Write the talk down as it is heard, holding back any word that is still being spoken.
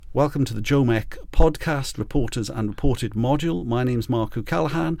Welcome to the JOMEC podcast, Reporters and Reported module. My name's Mark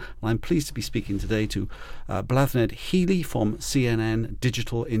O'Callaghan, and I'm pleased to be speaking today to Blathnaid Healy from CNN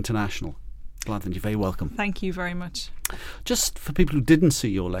Digital International. Blathnaid, you're very welcome. Thank you very much. Just for people who didn't see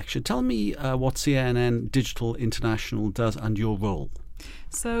your lecture, tell me what CNN Digital International does and your role.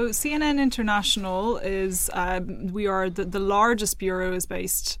 So CNN International is, we are the largest bureau is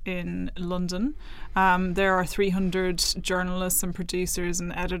based in London. There are 300 journalists and producers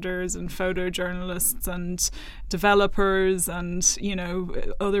and editors and photojournalists and developers and,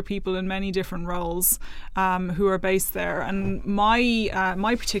 other people in many different roles who are based there. And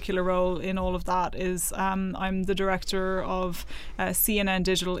my particular role in all of that is I'm the director of CNN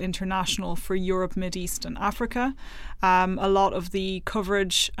Digital International for Europe, Mid East and Africa. A lot of the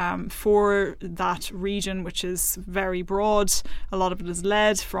coverage for that region, which is very broad, a lot of it is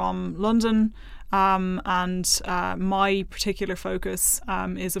led from London. And my particular focus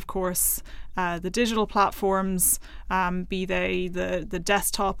is, of course, the digital platforms, be they the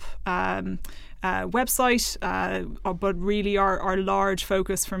desktop website, but really our large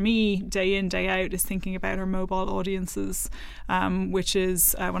focus for me, day in, day out, is thinking about our mobile audiences, which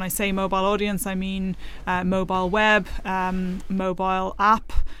is, when I say mobile audience, I mean mobile web, mobile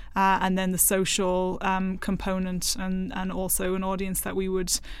app, and then the social component, and also an audience that we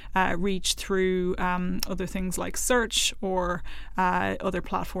would reach through other things like search or other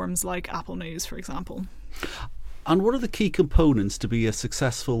platforms like Apple News, for example. And what are the key components to be a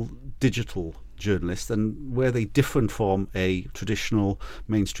successful digital journalist, and where they're different from a traditional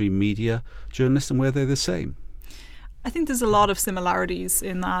mainstream media journalist, and where they're the same? I think there's a lot of similarities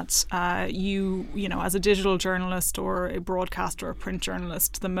in that you know, as a digital journalist or a broadcast or a print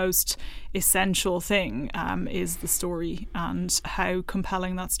journalist, the most essential thing is the story and how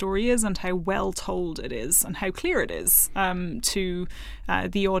compelling that story is and how well told it is and how clear it is to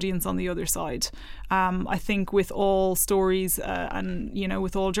the audience on the other side. I think with all stories and,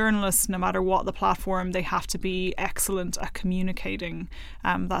 with all journalists, no matter what the platform, they have to be excellent at communicating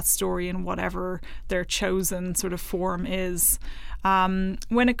that story in whatever their chosen sort of form is.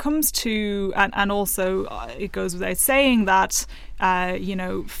 When it comes to, and also it goes without saying that,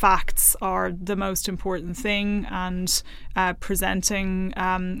 facts are the most important thing, and presenting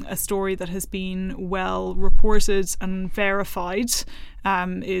a story that has been well reported and verified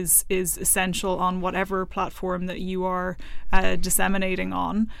is essential on whatever platform that you are disseminating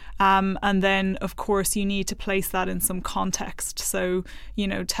on. And then, of course, you need to place that in some context. So,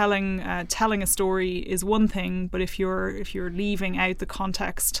 telling a story is one thing, but if you're leaving out the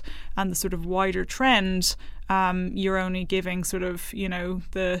context and the sort of wider trend, you're only giving sort of,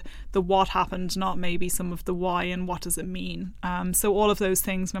 the what happened, not maybe some of the why and what does it mean. So all of those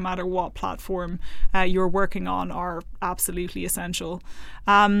things, no matter what platform you're working on, are absolutely essential.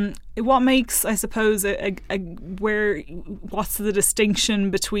 What makes, I suppose, what's the distinction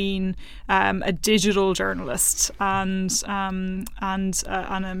between a digital journalist and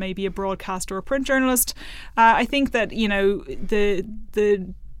maybe a broadcast or a print journalist? I think that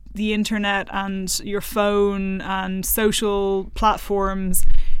the internet and your phone and social platforms,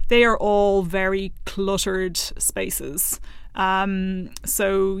 they are all very cluttered spaces.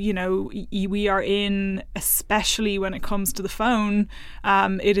 So, we are in, especially when it comes to the phone,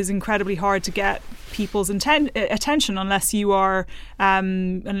 it is incredibly hard to get people's attention unless you are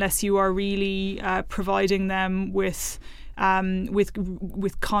really providing them with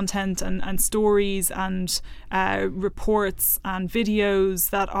content and stories and reports and videos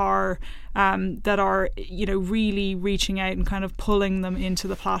that are really reaching out and kind of pulling them into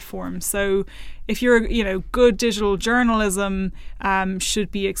the platform. So if you're good digital journalism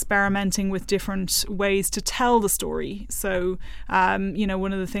should be experimenting with different ways to tell the story. So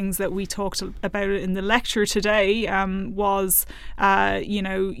one of the things that we talked about in the lecture today was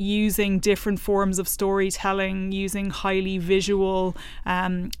using different forms of storytelling, using highly visual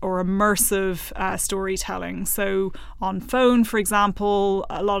or immersive storytelling. So on phone, for example,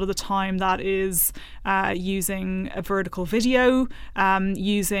 a lot of the time that is using a vertical video,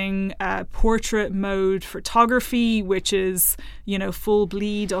 using portrait mode photography, which is full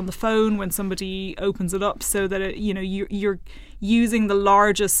bleed on the phone when somebody opens it up, so that you're using the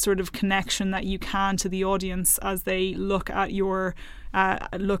largest sort of connection that you can to the audience as they look at your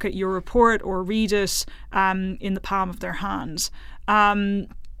report or read it in the palm of their hand. And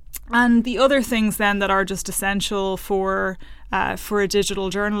the other things then that are just essential for a digital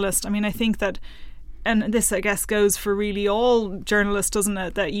journalist, I mean, I think that and this, I guess, goes for really all journalists, doesn't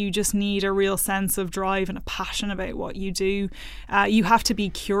it? That you just need a real sense of drive and a passion about what you do. You have to be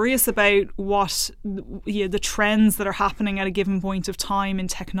curious about what the trends that are happening at a given point of time in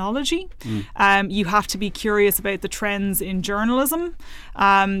technology. You have to be curious about the trends in journalism,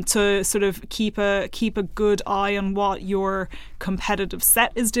 to sort of keep a good eye on what your competitive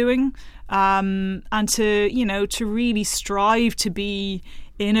set is doing, and to really strive to be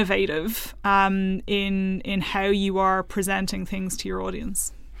innovative in how you are presenting things to your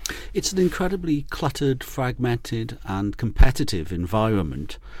audience. It's an incredibly cluttered, fragmented and competitive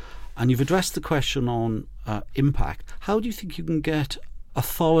environment, and you've addressed the question on impact. How do you think you can get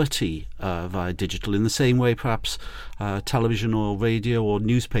authority via digital in the same way perhaps television or radio or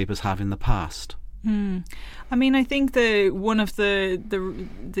newspapers have in the past? I mean, I think one of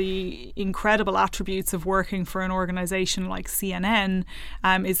the incredible attributes of working for an organisation like CNN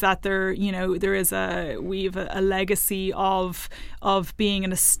is that we have a legacy of being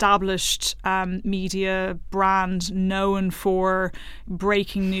an established media brand, known for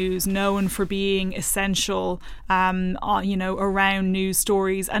breaking news, known for being essential, around news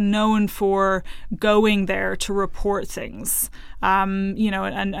stories, and known for going there to report things. And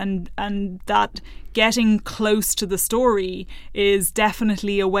that getting close to the story is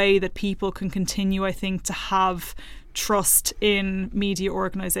definitely a way that people can continue, I think, to have trust in media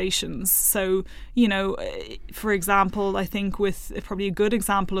organisations. So, for example, I think probably a good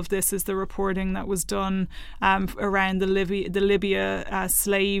example of this is the reporting that was done around the Libya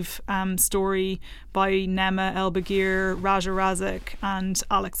slave story by Nema El-Bagir, Raja Razak and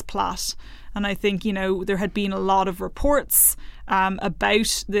Alex Platt. And I think, there had been a lot of reports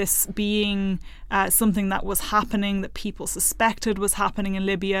about this being something that was happening, that people suspected was happening in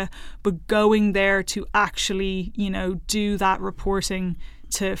Libya, but going there to actually, do that reporting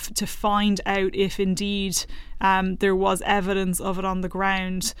to find out if indeed there was evidence of it on the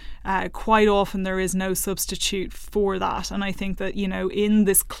ground. Quite often there is no substitute for that. And I think that, in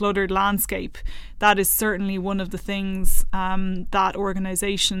this cluttered landscape, that is certainly one of the things that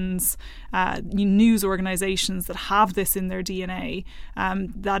organisations, news organisations that have this in their DNA,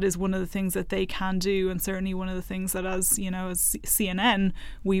 that is one of the things that they can do, and certainly one of the things that as CNN,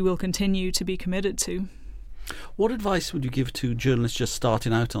 we will continue to be committed to. What advice would you give to journalists just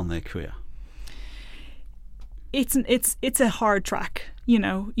starting out on their career? It's a hard track.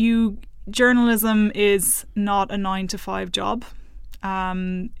 Journalism is not a 9-to-5 job.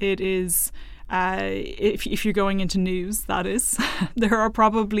 It is if you're going into news, that is. There are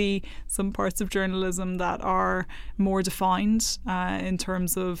probably some parts of journalism that are more defined in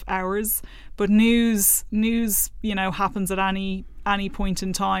terms of hours, but news happens at any point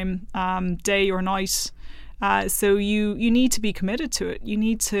in time, day or night. So you need to be committed to it. You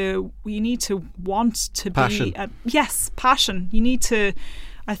need to want to passion. Passion. You need to,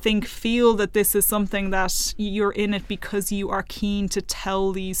 I think, feel that this is something that you're in it because you are keen to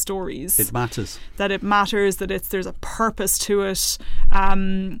tell these stories. It matters. That it matters. That there's a purpose to it.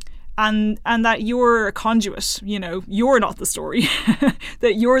 And that you're a conduit, you're not the story,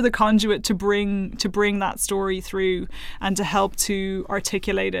 that you're the conduit to bring that story through and to help to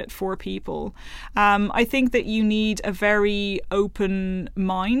articulate it for people. I think that you need a very open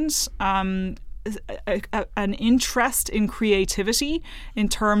mind, an interest in creativity in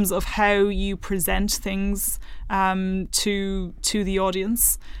terms of how you present things to the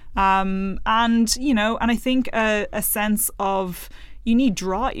audience, and I think a sense of. You need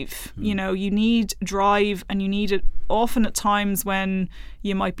drive, you need drive, and you need it often at times when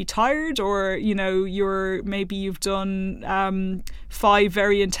you might be tired, or, you've done 5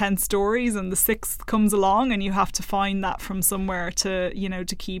 very intense stories and the 6th comes along and you have to find that from somewhere to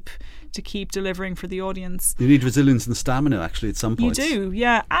keep delivering for the audience. You need resilience and stamina actually at some points. You do,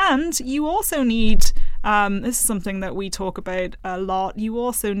 yeah. And you also need, this is something that we talk about a lot, you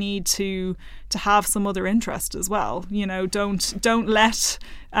also need to have some other interest as well. Don't let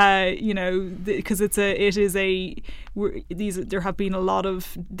because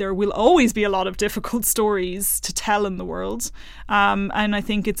there will always be a lot of difficult stories to tell in the world, and I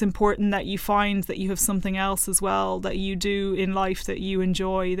think it's important that you find that you have something else as well that you do in life that you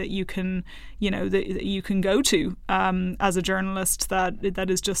enjoy, that you can that you can go to as a journalist, that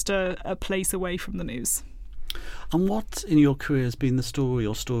is just a place away from the news. And what in your career has been the story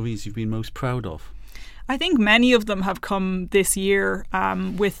or stories you've been most proud of? I think many of them have come this year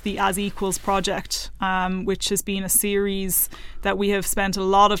with the As Equals project, which has been a series that we have spent a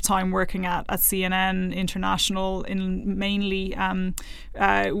lot of time working at CNN International, in mainly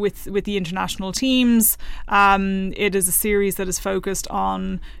with the international teams. It is a series that is focused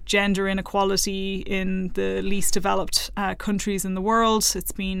on gender inequality in the least developed countries in the world.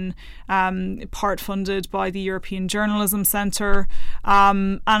 It's been part funded by the European Journalism Centre,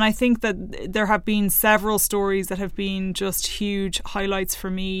 and I think that there have been several stories that have been just huge highlights for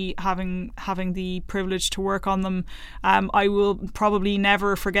me, having the privilege to work on them. I will probably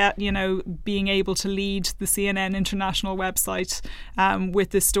never forget, being able to lead the CNN International website with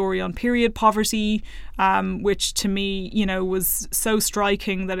this story on period poverty, which to me, was so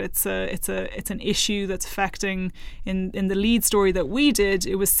striking that it's an issue that's affecting. In the lead story that we did,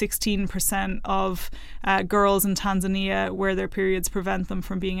 it was 16% of girls in Tanzania where their periods prevent them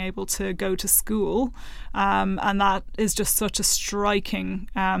from being able to go to school. And that is just such a striking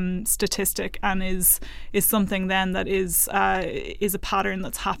statistic, and is something then that is a pattern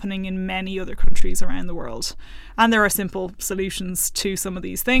that's happening in many other countries around the world. And there are simple solutions to some of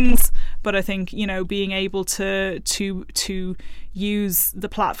these things, but I think being able to use the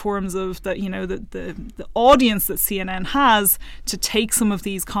platforms of the audience that CNN has to take some of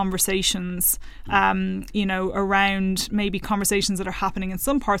these conversations, around maybe conversations that are happening in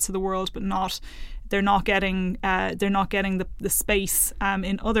some parts of the world, but they're not getting the space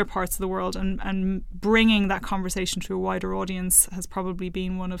in other parts of the world, and bringing that conversation to a wider audience has probably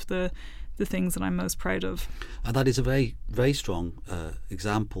been one of the things that I'm most proud of. And that is a very, very strong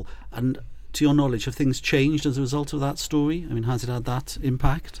example. And to your knowledge, have things changed as a result of that story? I mean, has it had that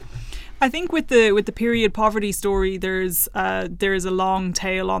impact? I think with the period poverty story, there's a long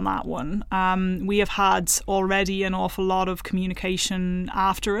tail on that one. We have had already an awful lot of communication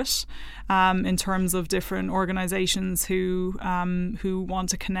after it, in terms of different organisations who want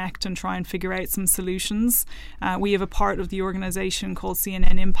to connect and try and figure out some solutions. We have a part of the organisation called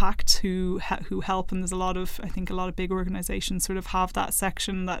CNN Impact who help, and there's a lot of big organisations sort of have that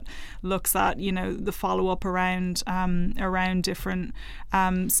section that looks at the follow up around different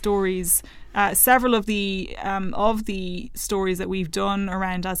stories. Several of the stories that we've done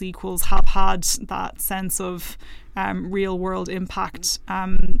around As Equals have had that sense of real world impact,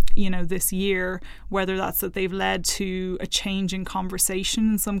 this year, whether that's that they've led to a change in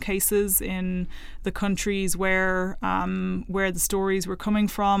conversation in some cases in the countries where the stories were coming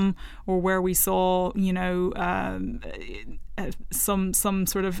from, or where we saw, some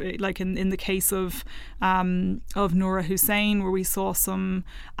sort of, like in the case of Noura Hussein, where we saw some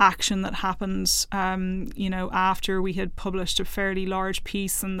action that happened, after we had published a fairly large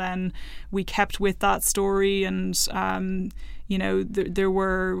piece, and then we kept with that story, and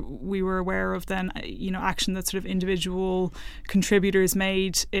we were aware of then action that sort of individual contributors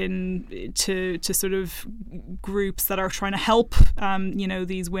made to sort of groups that are trying to help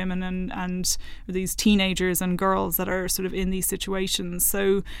these women and these teenagers and girls that are sort of in these situations.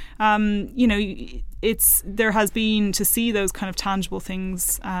 So there has been, to see those kind of tangible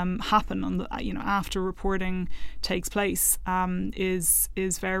things happen on the after reporting takes place, is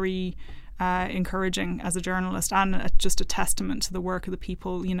very encouraging as a journalist, and just a testament to the work of the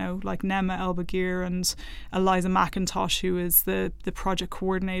people, like Nema El-Bagir and Eliza McIntosh, who is the project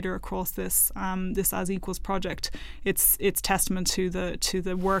coordinator across this As Equals project. It's testament to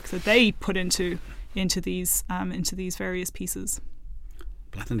the work that they put into these various pieces.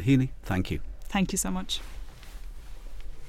 Blathnaid Healy, thank you. Thank you so much.